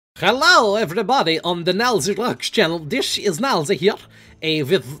Hello everybody on the Nilesy channel. This is Nilesy here,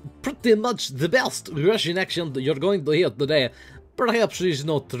 with pretty much the best Russian accent you're going to hear today. Perhaps it's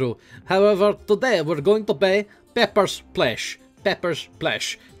not true. However, today we're going to play Pepper's Splash. Pepper's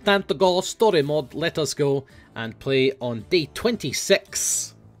Splash. Time to go story mode. Let us go and play on day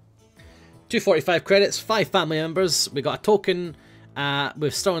 26. 245 credits, 5 family members. We got a token. We're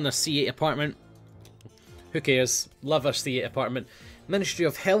still in a C8 apartment. Who cares? Love our C8 apartment. Ministry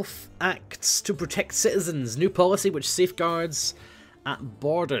of Health acts to protect citizens. New policy which safeguards at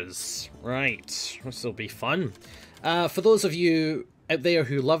borders. Right, this will be fun. For those of you out there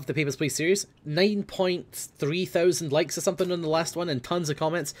who love the Papers, Please series, 9.3 thousand likes or something on the last one and tons of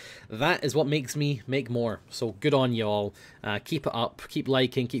comments. That is what makes me make more. So good on y'all. Keep it up. Keep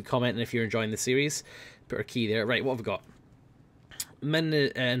liking, keep commenting if you're enjoying the series. Put our key there. Right, what have we got?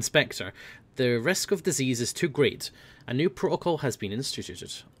 Inspector. The risk of disease is too great. A new protocol has been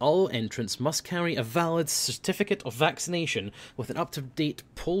instituted. All entrants must carry a valid certificate of vaccination with an up-to-date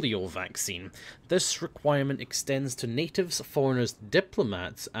polio vaccine. This requirement extends to natives, foreigners,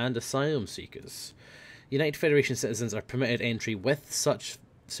 diplomats, and asylum seekers. United Federation citizens are permitted entry with such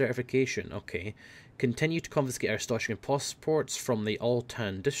certification. Okay. Continue to confiscate Aristotelian passports from the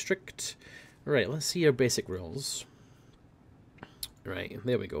Altan district. Right, let's see your basic rules. Right,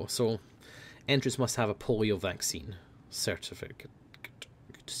 there we go. So, entrants must have a polio vaccine certificate.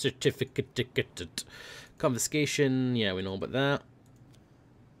 Confiscation, yeah, we know about that.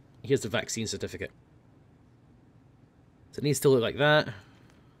 Here's the vaccine certificate. So it needs to look like that.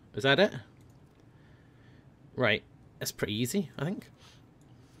 Is that it? Right, that's pretty easy, I think.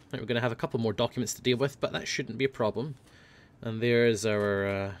 Right, we're going to have a couple more documents to deal with, but that shouldn't be a problem. And there's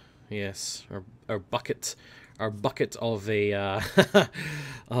our, yes, our bucket. Our bucket of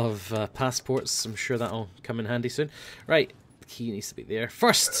passports. I'm sure that'll come in handy soon. Right, the key needs to be there.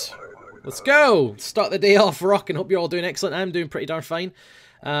 First, let's go! Start the day off rocking. Hope you're all doing excellent. I'm doing pretty darn fine.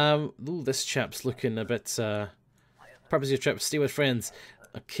 Ooh, this chap's looking a bit... purpose of your trip, stay with friends.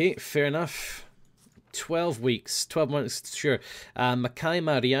 Okay, fair enough. 12 weeks, 12 months, sure. Mackay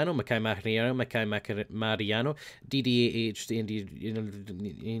Mariano, DDAH,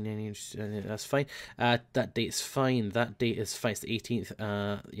 that's fine. That date's fine, that date is fine, it's the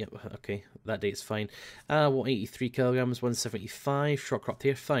 18th, yeah, okay, that date's fine. 183 kilograms, 175, short cropped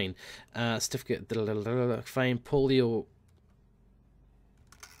hair, fine. Certificate, fine. Polio,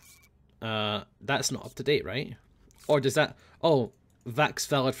 that's not up to date, right? Or does that, oh, Vax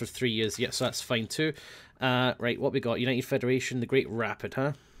valid for 3 years. Yeah, so that's fine too. Right, what we got? United Federation, the Great Rapid,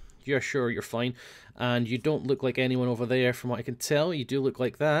 huh? You're sure you're fine. And you don't look like anyone over there from what I can tell. You do look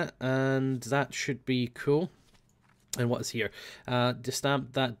like that. And that should be cool. And what's here? The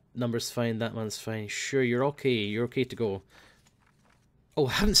stamp, that number's fine. That one's fine. Sure, you're okay. You're okay to go. Oh,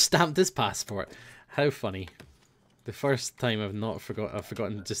 I haven't stamped this passport. How funny. The first time I've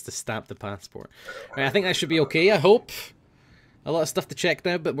forgotten just to stamp the passport. Right, I think that should be okay, I hope. A lot of stuff to check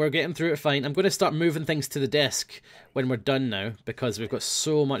now, but we're getting through it fine. I'm going to start moving things to the desk when we're done now, because we've got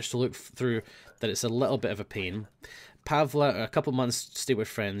so much to look through that it's a little bit of a pain. Pavla, a couple months to stay with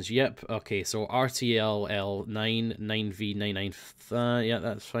friends. Yep, okay, so RTL 9, 9V, 99, yeah,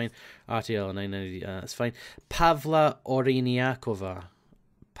 that's fine. RTL 99, that's fine. Pavla Oriniakova.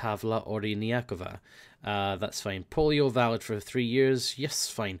 That's fine. Polio valid for 3 years. Yes,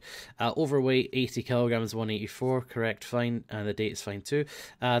 fine. Overweight 80 kilograms, 184. Correct, fine. And the date's fine too.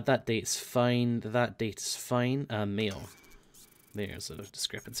 That date's fine. That date's fine. Male. There's a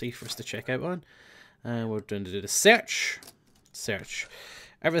discrepancy for us to check out on. We're going to do the search. Search.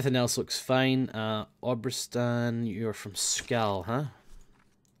 Everything else looks fine. Obristan, you're from Skal, huh?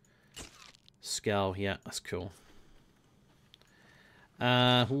 Skal, yeah, that's cool.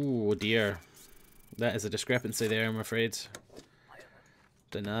 Oh dear. That is a discrepancy there, I'm afraid.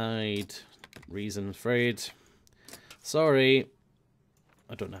 Denied. Reason, afraid. Sorry.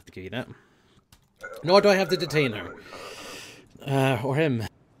 I don't have to give you that. Nor do I have to detain her. Or him.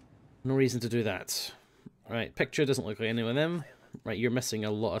 No reason to do that. Right, picture doesn't look like any of them. Right, you're missing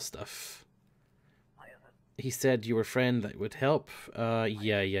a lot of stuff. He said you were a friend that would help.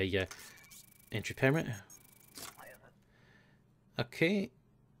 Yeah. Entry permit. Okay.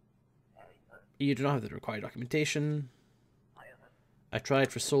 You do not have the required documentation. I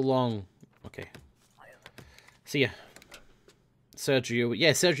tried for so long. Okay. See ya. Sergio. Yeah,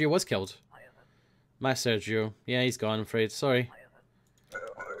 Sergio was killed. My Sergio. Yeah, he's gone, I'm afraid. Sorry.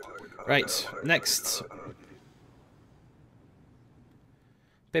 Right, next.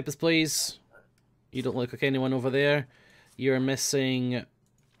 Papers, please. You don't look like anyone over there. You're missing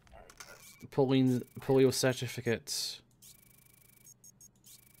polio certificate.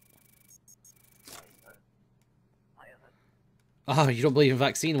 Oh, you don't believe in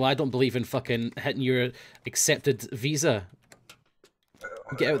vaccine? Well, I don't believe in fucking hitting your accepted visa.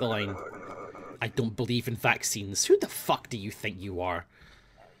 Get out of the line. I don't believe in vaccines. Who the fuck do you think you are?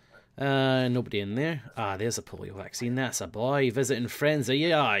 Nobody in there. Ah, there's a polio vaccine. That's a boy. Visiting friends.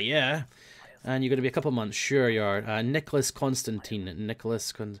 Yeah, yeah. And you're going to be a couple months. Sure you are. Nicholas Constantine.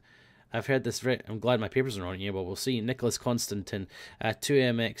 I've heard this very... I'm glad my papers are on here, but we'll see. Nicholas Constantine.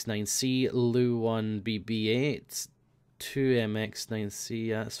 2MX9C. Lu1BB8. 2MX9C.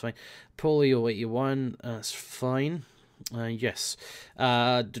 That's fine. Polio 81. That's fine. Yes.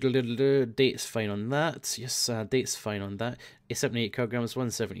 Date's fine on that. Yes, date's fine on that. 78 kilograms,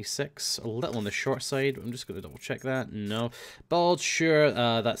 176. A little on the short side. I'm just going to double check that. No. Bald, sure.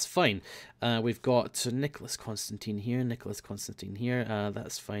 That's fine. We've got Nicholas Constantine here. Nicholas Constantine here.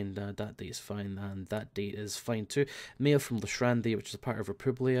 That's fine. That date's fine. And that date is fine too. Male from Lishrandi, which is a part of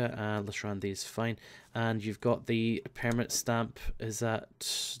Republia. Lishrandi is fine. And you've got the permit stamp. Is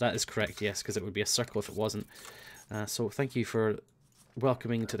that... That is correct, yes, because it would be a circle if it wasn't. So thank you for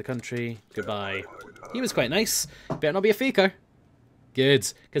welcoming to the country. Goodbye. He was quite nice. Better not be a faker.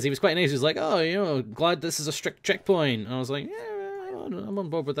 Good. Because he was quite nice. He was like, oh, you know, glad this is a strict checkpoint. And I was like, yeah, I'm on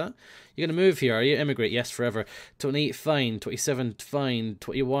board with that. You're going to move here, are you? Immigrate, yes, forever. 28, fine. 27, fine.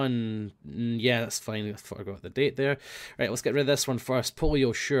 21, yeah, that's fine. I forgot the date there. Right, let's get rid of this one first.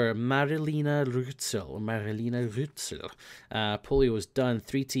 Polio, sure. Marilina Rutzel. Polio is done.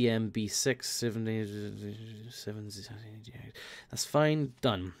 3TM, B6, 7, that's fine.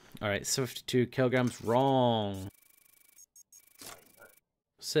 Done. Alright, 52 kilograms. Wrong.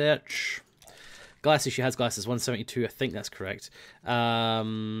 Search. Glasses, she has glasses, 172, I think that's correct.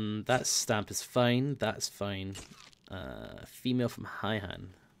 That stamp is fine, that's fine. Female from Haihan.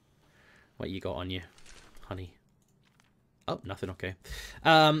 What you got on you, honey? Oh, nothing, okay.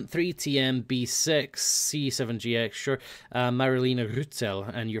 3TM B6, C7GX, sure. Marilina Rutzel,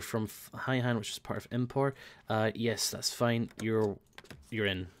 and you're from Haihan, which is part of Import. Yes, that's fine, you're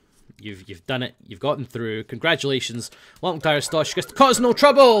in. You've done it. You've gotten through. Congratulations. Welcome to Aristoshkus. Cause no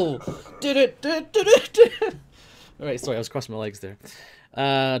trouble. Did it. All right. Sorry, I was crossing my legs there.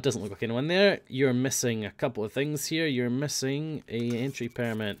 Doesn't look like anyone there. You're missing a couple of things here. You're missing a entry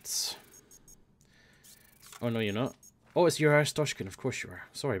permit. Oh no, you're not. Oh, it's your Aristoshkin. Of course you are.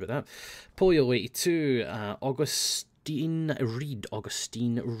 Sorry about that. Polio 82. Augustine Reed.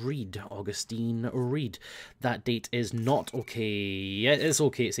 That date is not okay. Yeah, it is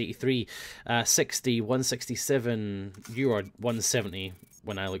okay. It's 83. 60, 167. You are 170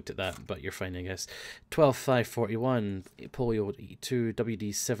 when I looked at that, but you're fine, I guess. 12, 5, 41. Polio 82.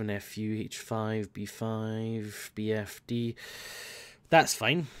 WD7FU, H5, B5, BFD. That's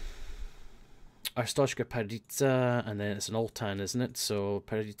fine. Aristoshka Paritza, and then it's an Oltan, isn't it? So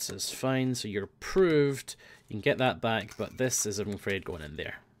Paritza is fine, so you're approved. You can get that back, but this is, I'm afraid, going in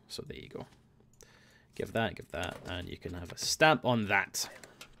there. So there you go. Give that, and you can have a stamp on that.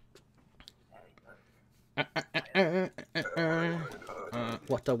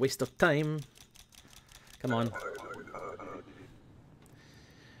 What a waste of time. Come on.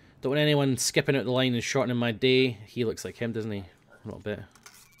 Don't want anyone skipping out the line and shortening my day. He looks like him, doesn't he? A little bit.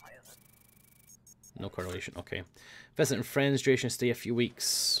 No correlation, okay. Visiting friends, duration stay a few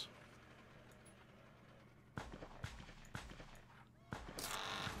weeks.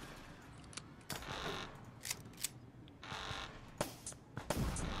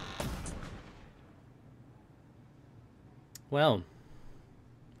 Well.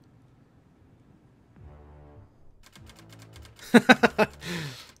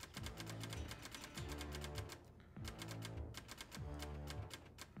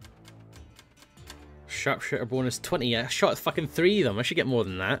 Sharpshooter bonus 20. I shot fucking 3 of them. I should get more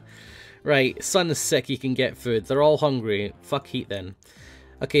than that. Right, son is sick. He can get food. They're all hungry. Fuck heat then.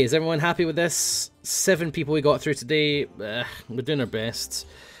 Okay, is everyone happy with this? 7 people we got through today. We're doing our best.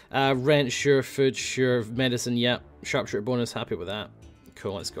 Rent, sure. Food, sure. Medicine, yep. Sharpshooter bonus, happy with that.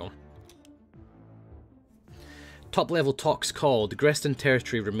 Cool, let's go. Top level talks called. Greston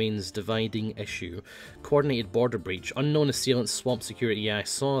territory remains dividing issue. Coordinated border breach. Unknown assailants swamp security. Yeah, I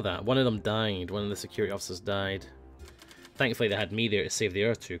saw that. One of them died. One of the security officers died. Thankfully they had me there to save the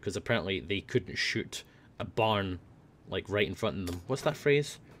other 2, because apparently they couldn't shoot a barn like right in front of them. What's that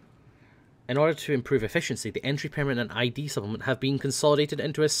phrase? In order to improve efficiency, the entry permit and ID supplement have been consolidated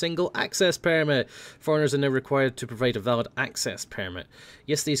into a single access permit. Foreigners are now required to provide a valid access permit.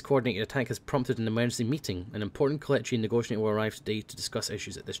 Yesterday's coordinated attack has prompted an emergency meeting. An important Kalechi negotiator will arrive today to discuss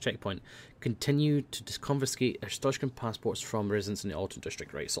issues at this checkpoint. Continue to confiscate Aristoshkan passports from residents in the Alton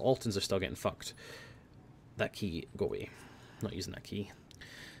district. Right, so Altons are still getting fucked. That key, go away. Not using that key.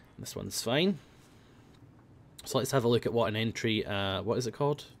 This one's fine. So let's have a look at what an entry, what is it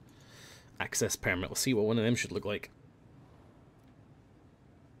called? Access permit. We'll see what one of them should look like.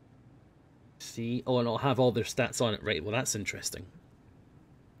 See, oh, and it'll have all their stats on it. Right, well that's interesting.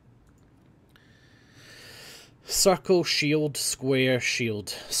 Circle, shield, square, shield.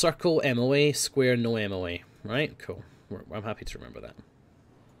 Circle, MOA, square, no MOA. Right, cool. I'm happy to remember that.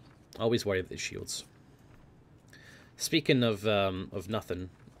 Always worry about the shields. Speaking of nothing.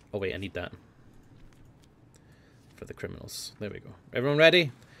 Oh wait, I need that. For the criminals. There we go. Everyone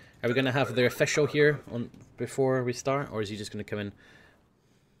ready? Are we going to have the official here on before we start? Or is he just going to come in?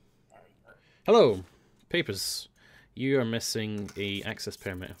 Hello! Papers. You are missing a access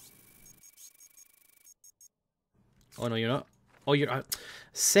permit. Oh no, you're not. Oh, you're...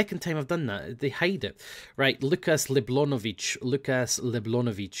 second time I've done that. They hide it. Right, Lukas Leblonovich.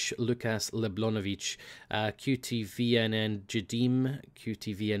 QTVNN Jadim.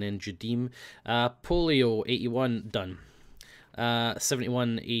 Polio 81, done.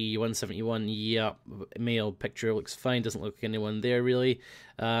 71, 171, yeah, male picture looks fine, doesn't look like anyone there really.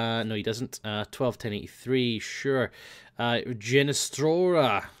 No, he doesn't. 121083, sure.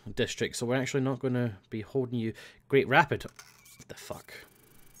 Genestrora district, so we're actually not going to be holding you. Great Rapid. What the fuck?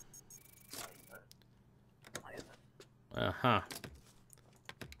 Aha.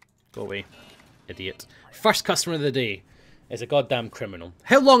 Go away, idiot. First customer of the day is a goddamn criminal.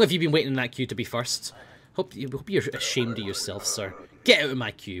 How long have you been waiting in that queue to be first? Hope you're ashamed of yourself, sir. Get out of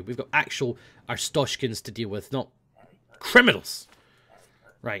my queue. We've got actual Arstoshkins to deal with, not criminals.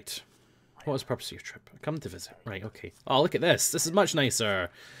 Right. What was the purpose of your trip? Come to visit. Right, okay. Oh, look at this. This is much nicer.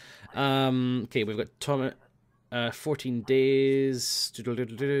 Okay, we've got Tom. 14 days.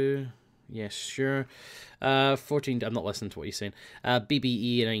 Yes, sure. 14. I'm not listening to what you're saying.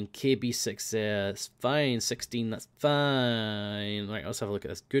 BBE 9K B6. That's fine. 16. That's fine. Right, let's have a look at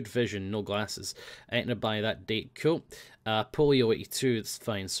this. Good vision. No glasses. Enter by that date. Cool. Polio 82. That's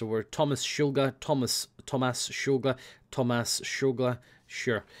fine. So we're Thomas Shulga. Thomas Shulga.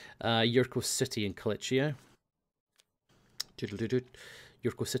 Sure. Yurko City in Kalichia.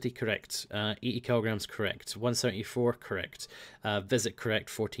 Yurko City, correct. 80 kilograms, correct. 174, correct. Visit, correct.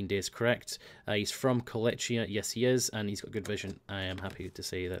 14 days, correct. He's from Kalichia, yes he is, and he's got good vision. I am happy to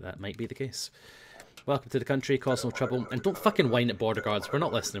say that that might be the case. Welcome to the country, cause no trouble, and don't fucking whine at border guards. We're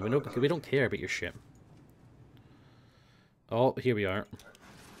not listening. We don't care about your shit. Oh, here we are.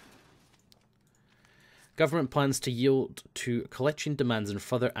 Government plans to yield to collection demands and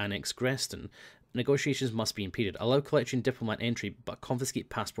further annex Greston. Negotiations must be impeded. Allow collection diplomat entry, but confiscate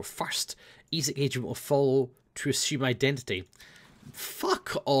passport first. Easy agent will follow to assume identity.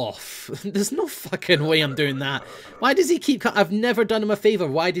 Fuck off. There's no fucking way I'm doing that. Why does he keep... I've never done him a favour.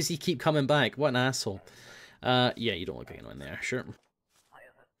 Why does he keep coming back? What an asshole. Yeah, you don't look like anyone there. Sure.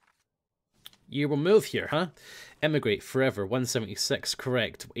 You will move here, huh? Emigrate forever. 176,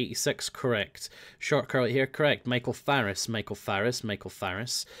 correct. 86, correct. Short curly hair, correct. Michael Farris.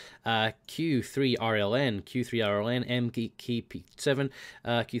 Q3RLN, MKP7,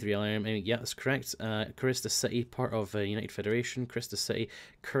 Q3RLN, yeah, that's correct. Carista City, part of United Federation. Carista City,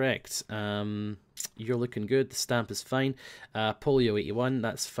 correct. You're looking good. The stamp is fine. Polio 81,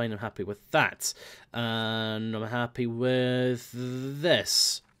 that's fine. I'm happy with that. And I'm happy with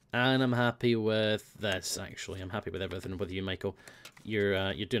this. And I'm happy with this, actually. I'm happy with everything with you, Michael.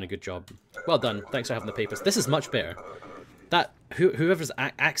 You're doing a good job. Well done. Thanks for having the papers. This is much better. That whoever's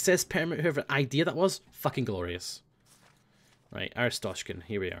access permit, whoever idea that was, fucking glorious. Right, Aristoshkin,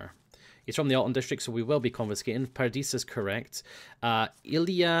 here we are. He's from the Alton district, so we will be confiscating. Paradis is correct.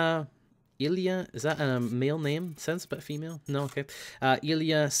 Ilya, is that a male name? Sounds a bit female. No, okay.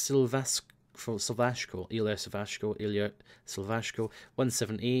 Ilya Silvashko,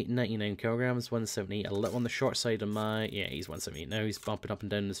 178, 99 kilograms, 178, a little on the short side of my, yeah, he's 178 now, he's bumping up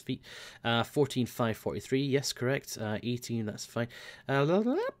and down his feet. 14, 543, yes, correct. 18, that's fine.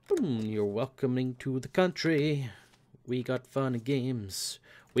 You're welcoming to the country. We got fun and games.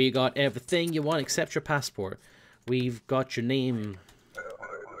 We got everything you want except your passport. We've got your name.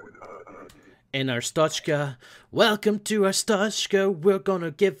 In Arstochka, welcome to Arstochka. We're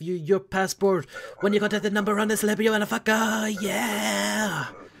gonna give you your passport when you got the number on this label, motherfucker. Yeah,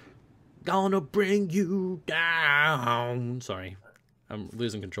 gonna bring you down. Sorry, I'm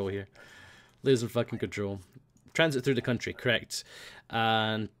losing control here. Losing fucking control. Transit through the country, correct.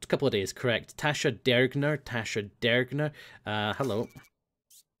 And a couple of days, correct. Tasha Dergner. Hello.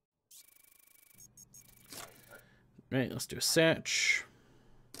 Right, let's do a search.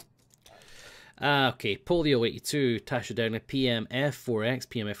 Okay, Polio 82, Taxidermy, PMF4X,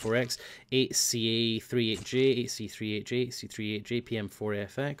 PMF4X, 8CA38J, 8C38J, 8C38J,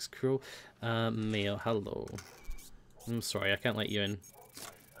 PM4FX, cool. Mail, hello. I'm sorry, I can't let you in.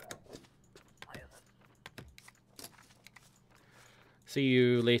 See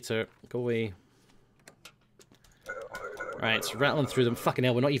you later. Go away. Right, so rattling through them. Fucking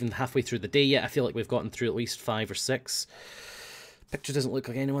hell, we're not even halfway through the day yet. I feel like we've gotten through at least 5 or 6. Picture doesn't look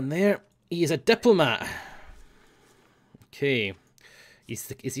like anyone there. He is a diplomat. Okay.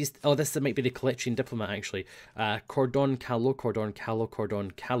 Oh, this might be the Collection diplomat, actually. Cordon Callo, Cordon Callo,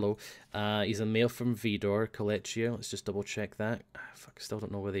 Cordon Callo. He's a male from Vidor, Colleccio. Let's just double check that. Fuck, still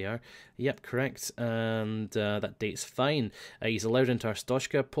don't know where they are. Yep, correct. And that date's fine. He's allowed into our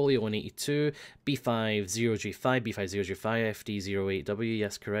Stoshka, Polio 182, B50G5, B50G5, FD08W.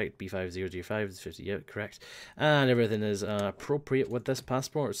 Yes, correct. B50G5, 50, yeah, correct. And everything is appropriate with this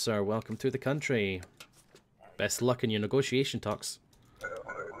passport, sir. Welcome to the country. Best luck in your negotiation talks.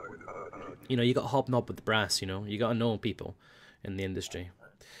 You know, you got to hobnob with the brass, you know. You got to know people in the industry.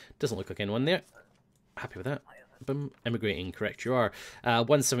 Doesn't look like anyone there. Happy with that. Boom. Immigrating, correct you are.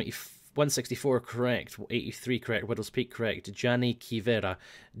 164 correct. 83 correct. Widow's Peak correct. Gianni Kivera.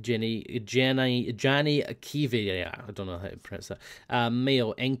 Gianni Kivera. I don't know how to pronounce that.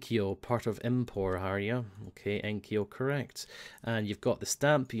 Male, Enkyo, part of Impor, are you? Okay, Enkyo correct. And you've got the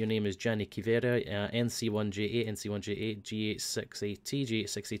stamp. Your name is Gianni Kivera. NC1J8, NC1J8, G86AT,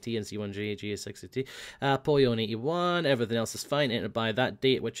 G86AT, NC1J8, G86AT. Polio 81. Everything else is fine. Entered by that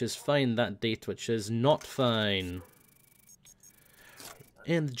date, which is fine. That date, which is not fine.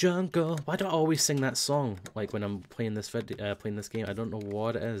 In the jungle. Why do I always sing that song? Like when I'm playing this playing this game. I don't know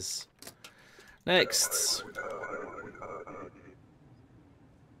what it is. Next.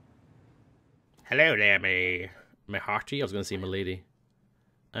 Hello there, my hearty. I was going to say my lady.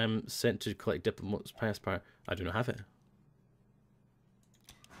 I'm sent to collect diplomat's passport. I do not have it.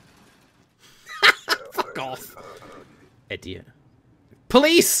 Fuck off. Idiot.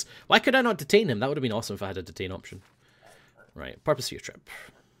 Police! Why could I not detain him? That would have been awesome if I had a detain option. Right, purpose of your trip.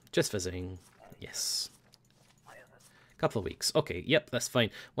 Just visiting. Yes. Couple of weeks. Okay, yep, that's fine.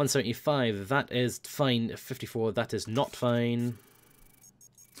 175, that is fine. 54, that is not fine.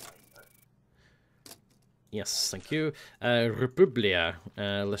 Yes, thank you. Republia,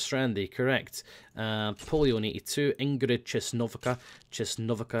 Lestrandi, correct. Polio 82, Ingrid Chesnovica,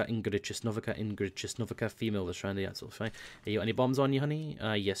 Ingrid Chesnovica, female Lestrandi, absolutely fine. Have you got any bombs on you, honey?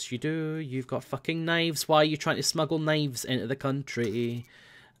 Yes, you do. You've got fucking knives. Why are you trying to smuggle knives into the country?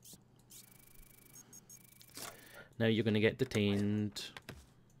 Now you're going to get detained.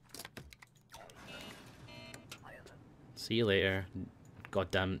 See you later,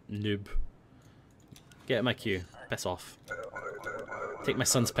 goddamn noob. Get in my queue. Piss off. Take my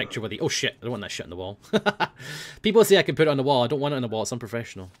son's picture with you. Oh shit, I don't want that shit on the wall. People say I can put it on the wall. I don't want it on the wall. It's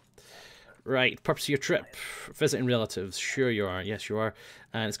unprofessional. Right, purpose of your trip. Visiting relatives. Sure you are. Yes, you are.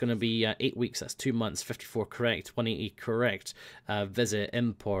 And it's going to be 8 weeks. That's 2 months. 54 correct. 180 correct. Visit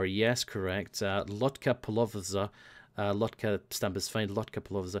Impor. Yes, correct. Lotka Polovza. Lotka stamp is fine. Lotka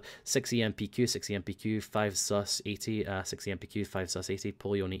Polovza. 6 EMPQ, 6 EMPQ, 5 sus 80, 6 EMPQ, 5 sus 80,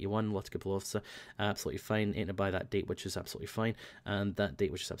 Polion 81, Lotka Polovza. Absolutely fine. Entered by that date, which is absolutely fine. And that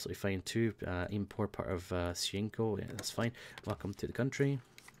date, which is absolutely fine too. Import part of Sienko. Yeah, that's fine. Welcome to the country.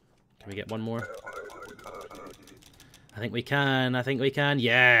 Can we get one more? I think we can. I think we can.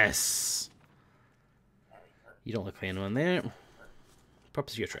 Yes! You don't look like anyone there.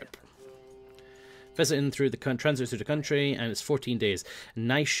 Purpose of your trip. Visiting through the transit through the country, and it's 14 days.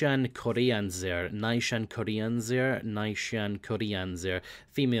 Naishan Koreanzer, Naishan Koreanzer, Naishan Koreanzer.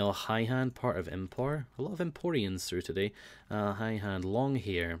 Female high hand, part of Impor. A lot of Emporians through today. High hand, long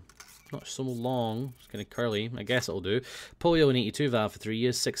hair. Not so long, it's kind of curly. I guess it'll do. Polio in 82 valve for 3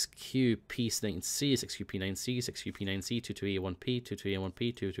 years. 6QP9C, 6QP9C, 6QP9C, 22A1P,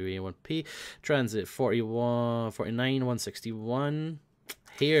 22A1P, 22A1P. Transit 41, 49, 161.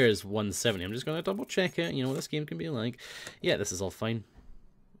 Here's 170. I'm just going to double check it. You know what this game can be like. Yeah, this is all fine.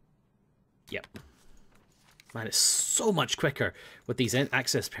 Yep. Man, it's so much quicker with these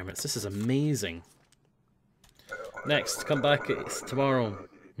access permits. This is amazing. Next, come back tomorrow.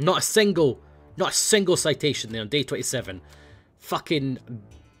 Not a single citation there on day 27. Fucking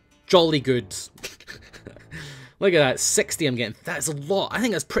jolly good. Look at that, 60 I'm getting. That's a lot. I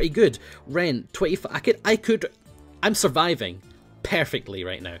think that's pretty good. Rent, 25. I'm surviving perfectly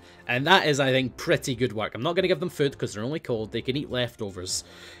right now, and that is, I think, pretty good work. I'm not going to give them food because they're only cold. They can eat leftovers.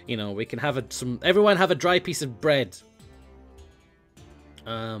 You know, we can have everyone have a dry piece of bread.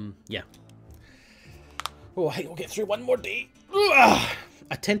 Yeah. Oh, I think we'll get through one more day. Ugh.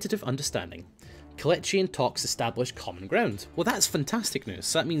 A tentative understanding. Kalechian talks establish common ground. Well, that's fantastic news.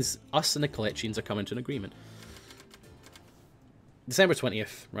 So that means us and the Kalechians are coming to an agreement. December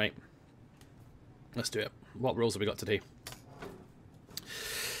 20th, right. Let's do it. What rules have we got today?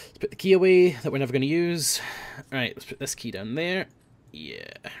 Let's put the key away that we're never going to use. Alright, let's put this key down there.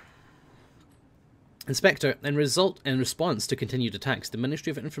 Yeah. Inspector, in response to continued attacks, the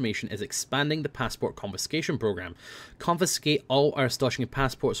Ministry of Information is expanding the passport confiscation program. Confiscate all Aristotelian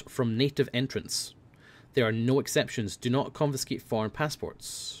passports from native entrants. There are no exceptions. Do not confiscate foreign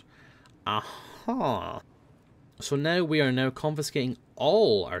passports. Aha. So now we are now confiscating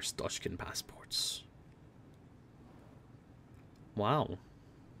all Aristotelian passports. Wow.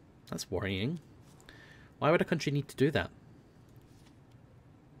 That's worrying. Why would a country need to do that?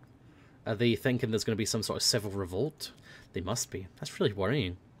 Are they thinking there's going to be some sort of civil revolt? They must be. That's really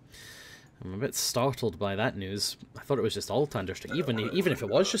worrying. I'm a bit startled by that news. I thought it was just Altan district. Even if it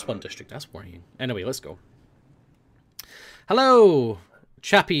was just one district, that's worrying. Anyway, let's go. Hello,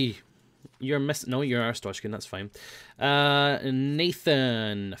 chappy. You're no, you're Arstoshkin, that's fine.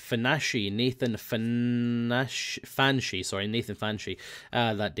 Nathan Fanshi.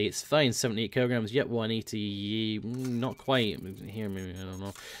 That date's fine. 78 kilograms. Yep, 180. Not quite. Here, maybe, I don't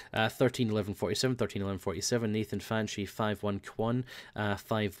know. 131147. 131147. Nathan Fanshi. 51 Kwan.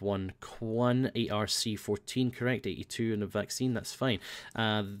 51 Kwan. ARC14. Correct. 82 in the vaccine. That's fine.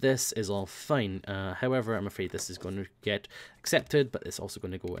 This is all fine. However, I'm afraid this is going to get accepted, but it's also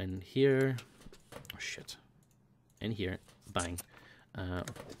going to go in here. Oh shit. In here. Bang. There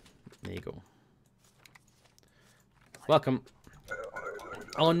you go. Welcome.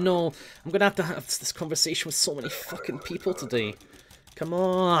 Oh no, I'm gonna have to have this conversation with so many fucking people today. Come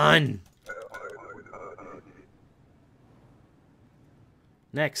on!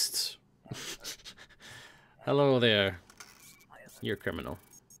 Next. Hello there. You're a criminal.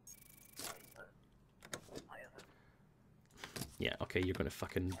 Yeah, okay, you're gonna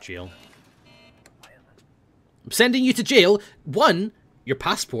fucking jail. I'm sending you to jail. 1, your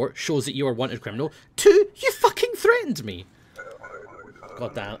passport shows that you are a wanted criminal. 2, you fucking threatened me.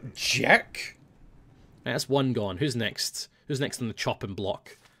 God damn, jerk. Right, that's 1 gone. Who's next? Who's next on the chopping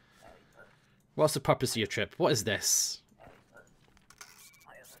block? What's the purpose of your trip? What is this?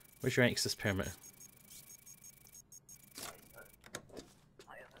 Where's your access permit?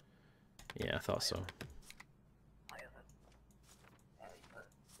 Yeah, I thought so.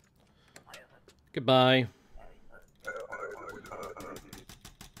 Goodbye.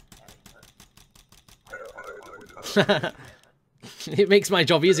 It makes my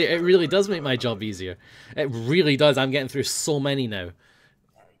job easier. It really does make my job easier. It really does. I'm getting through so many now.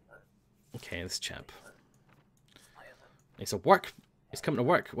 Okay, this chap. It's a work. He's coming to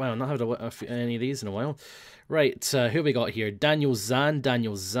work. Wow, not had any of these in a while. Right, who we got here? Daniel Zan. Okay,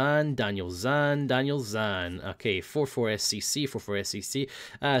 44 SCC,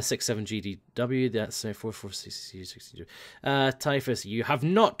 67 GDW. That's 44 CCC, 62. Typhus, you have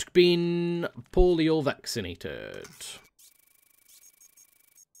not been polio vaccinated.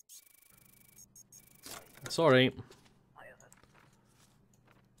 Sorry.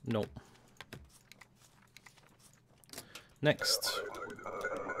 No. Next.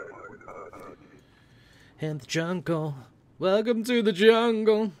 In the jungle. Welcome to the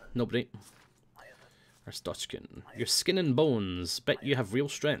jungle. Nobody. Arstochkin. Your skin and bones. Bet you have real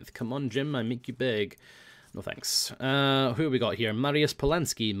strength. Come on, Jim. I make you big. No thanks. Who we got here? Mariusz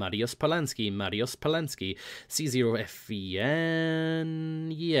Polanski.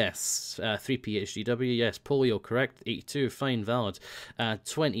 C0FEN. Yes. 3PHGW. Yes. Polio. Correct. 82. Fine. Valid.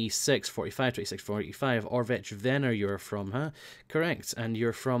 2645. 2645. Orvech Venner. You're from, huh? Correct. And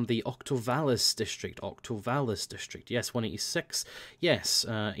you're from the Octovalis district. Yes. 186. Yes.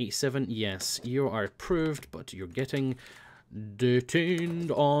 87. Yes. You are approved, but you're getting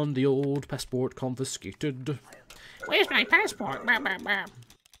detained on the old passport confiscated. Where's my passport?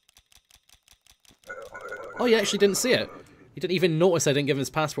 Oh, you actually didn't see it. He didn't even notice I didn't give him his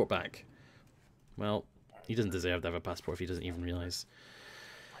passport back. Well, he doesn't deserve to have a passport if he doesn't even realise.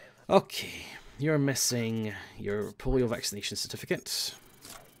 Okay, you're missing your polio vaccination certificate.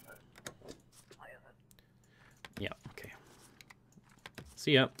 Yeah, okay.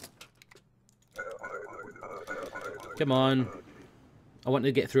 See ya. Come on. I want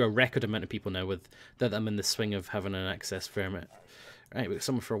to get through a record amount of people now with that I'm in the swing of having an access permit. Right, we got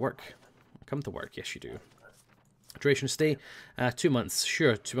someone for work. Come to work. Yes, you do. Duration of stay? 2 months.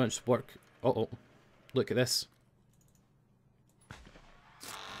 Sure, 2 months work. Uh-oh. Look at this.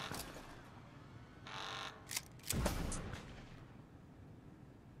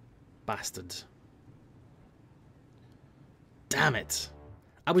 Bastard. Damn it.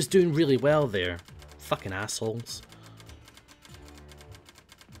 I was doing really well there. Fucking assholes.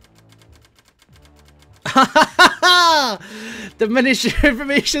 Diminish your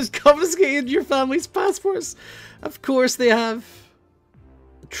information, confiscated your family's passports. Of course they have.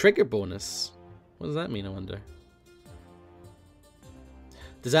 Trigger bonus. What does that mean, I wonder?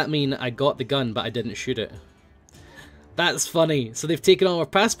 Does that mean I got the gun but I didn't shoot it? That's funny. So they've taken all our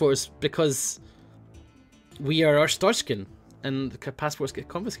passports because we are Arstoshkin and the passports get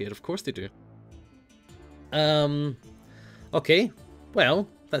confiscated. Of course they do. Okay. Well,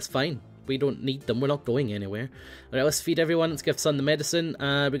 that's fine. We don't need them. We're not going anywhere. Alright, let's feed everyone. Let's give Son the medicine.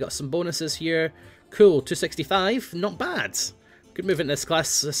 We got some bonuses here. Cool. 265. Not bad. Could move into this class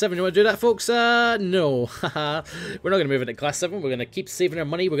 7. You want to do that, folks? No. We're not going to move into class 7. We're going to keep saving our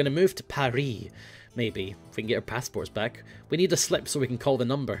money. We're going to move to Paris. Maybe. If we can get our passports back. We need a slip so we can call the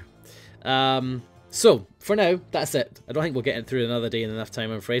number. So, for now, that's it. I don't think we'll get it through another day in enough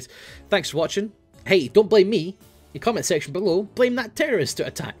time, I'm afraid. Thanks for watching. Hey, don't blame me. In the comment section below, blame that terrorist who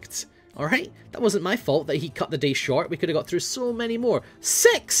attacked. Alright? That wasn't my fault that he cut the day short. We could have got through so many more.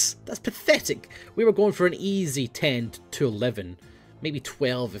 6! That's pathetic. We were going for an easy 10 to 11. Maybe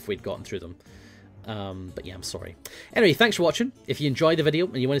 12 if we'd gotten through them. But yeah, I'm sorry. Anyway, thanks for watching. If you enjoyed the video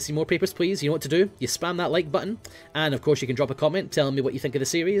and you want to see more papers, please, you know what to do. You spam that like button. And of course, you can drop a comment telling me what you think of the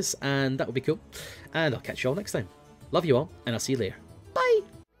series. And that would be cool. And I'll catch you all next time. Love you all, and I'll see you later. Bye!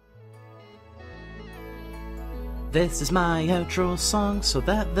 This is my outro song so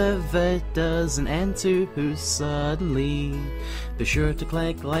that the vid doesn't end too suddenly. Be sure to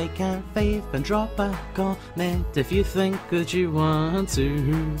click like and fave and drop a comment if you think that you want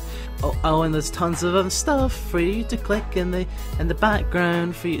to. Oh, and there's tons of other stuff for you to click in the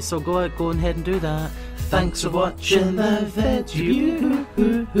background for you. So go ahead and do that. Thanks for watching the vid, you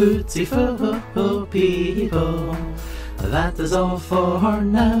beautiful people. That is all for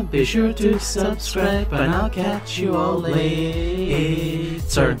now. Be sure to subscribe, and I'll catch you all later.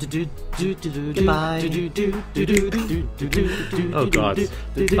 Goodbye. Oh God.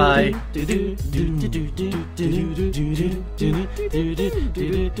 Bye.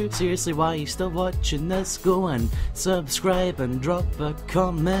 Seriously, why are you still watching this? Go and subscribe and drop a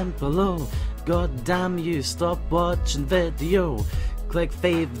comment below. God damn you, stop watching video. Click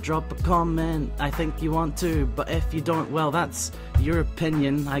fave, drop a comment, I think you want to, but if you don't, well, that's your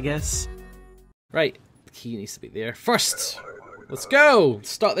opinion, I guess. Right, the key needs to be there. First, let's go!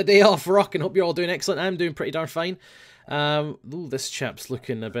 Start the day off rocking, hope you're all doing excellent. I'm doing pretty darn fine. Ooh, this chap's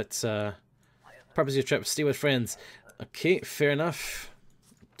looking a bit, purpose of your trip, stay with friends. Okay, fair enough.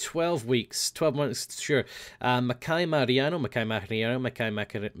 12 weeks, 12 months, sure. Makai Mariano, DDAH,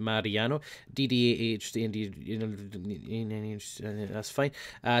 that's fine.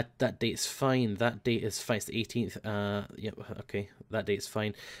 That date's fine, that date is fine, it's the 18th, yep, okay, that date's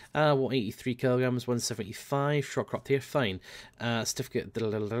fine. 183 kilograms, 175, short cropped hair, fine. Certificate,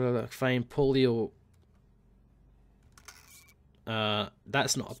 fine. Polio,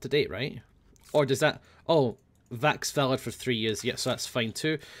 that's not up to date, right? Or does that, oh, Vax valid for 3 years. Yeah, so that's fine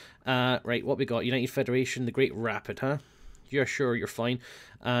too. Right, what we got? United Federation, the Great Rapid, huh? You're sure you're fine.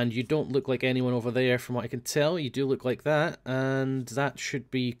 And you don't look like anyone over there from what I can tell. You do look like that. And that should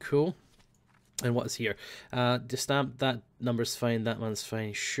be cool. And what's here? Just stamp, that number's fine, that one's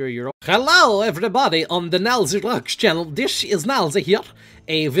fine. Sure, you're all... Hello, everybody, on the Nilesy Lux channel. This is Nilesy here.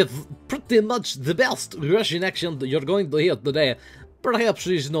 With pretty much the best Russian accent you're going to hear today. Perhaps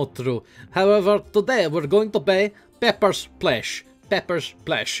it is not true. However, today we're going to play Pepper's Splash. Pepper's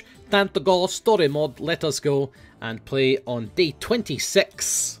Splash. Time to go story mode. Let us go and play on day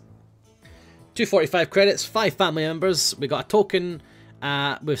 26. 245 credits, 5 family members. We got a token.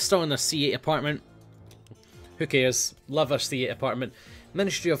 We're still in our C8 apartment. Who cares? Love our C8 apartment.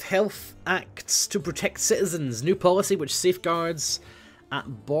 Ministry of Health acts to protect citizens. New policy which safeguards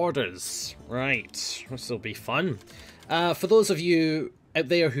at borders. Right. This will be fun. For those of you out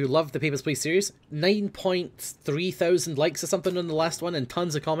there who love the Papers, Please series, 9.3 thousand likes or something on the last one and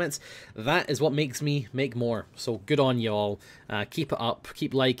tons of comments. That is what makes me make more. So good on y'all. Keep it up.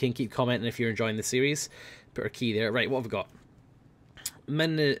 Keep liking, keep commenting if you're enjoying the series. Put our key there. Right, what have we got?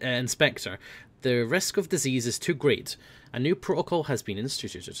 Inspector. The risk of disease is too great. A new protocol has been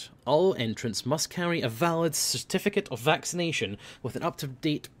instituted. All entrants must carry a valid certificate of vaccination with an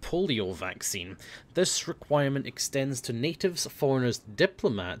up-to-date polio vaccine. This requirement extends to natives, foreigners,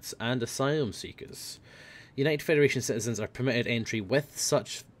 diplomats, and asylum seekers. United Federation citizens are permitted entry with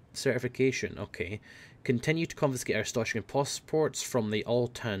such certification. Okay. Continue to confiscate our Arstoshkin passports from the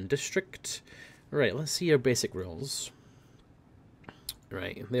Altan district. Right, let's see our basic rules.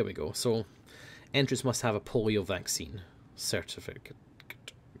 Right, there we go. So, entrants must have a polio vaccine certificate.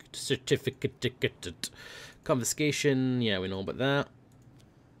 certificate. Confiscation, yeah, we know about that.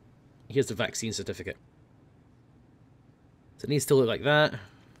 Here's the vaccine certificate. So it needs to look like that.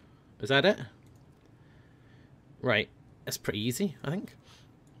 Is that it? Right, that's pretty easy, I think.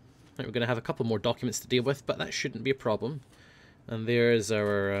 Right, we're going to have a couple more documents to deal with, but that shouldn't be a problem. And there's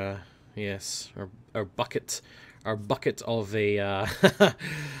our, yes, our bucket of a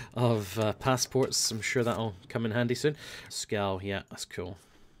of passports. I'm sure that'll come in handy soon. Scal, yeah, that's cool.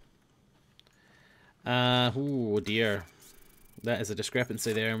 Oh dear, that is a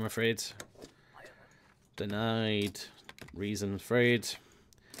discrepancy there, I'm afraid. Denied. Reason, afraid.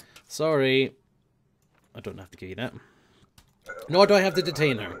 Sorry. I don't have to give you that. Nor do I have to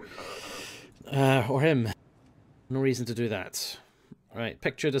detain her. Or him. No reason to do that. Right,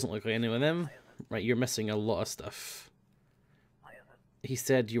 picture doesn't look like any of them. Right, you're missing a lot of stuff. He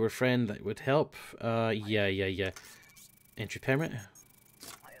said you were a friend that would help. Yeah. Entry permit.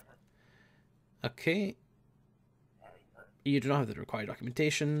 Okay. You do not have the required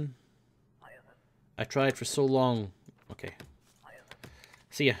documentation. I tried for so long. Okay.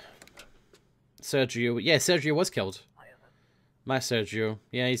 See ya. Sergio. Yeah, Sergio was killed. My Sergio.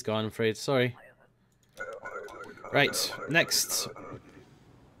 Yeah, he's gone, I'm afraid. Sorry. Right, next.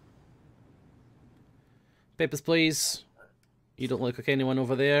 Papers, please. You don't look like anyone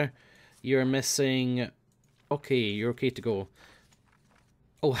over there. You're missing... Okay, you're okay to go.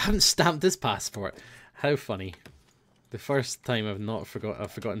 Oh, I haven't stamped this passport. How funny. The first time I've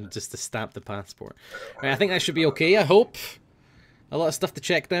forgotten just to stamp the passport. Right, I think that should be okay, I hope. A lot of stuff to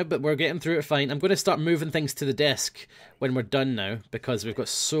check now, but we're getting through it fine. I'm going to start moving things to the desk when we're done now, because we've got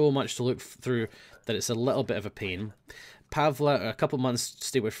so much to look through that it's a little bit of a pain. Pavla, a couple months to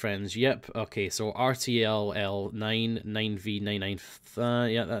stay with friends. Yep, okay, so RTL L9,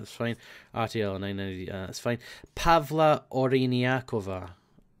 9V99, yeah, that's fine. RTL 99, that's fine. Pavla Oriniakova.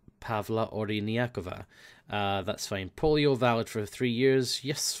 That's fine. Polio valid for 3 years.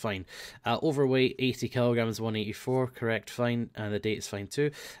 Yes, fine. Overweight 80 kilograms, 184. Correct, fine. And the date is fine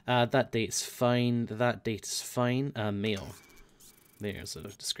too. That date's fine. That date is fine. Male. There's a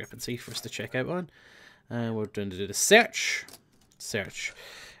discrepancy for us to check out on. We're going to do the search. Search.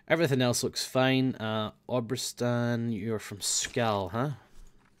 Everything else looks fine. Obristan, you're from Skal, huh?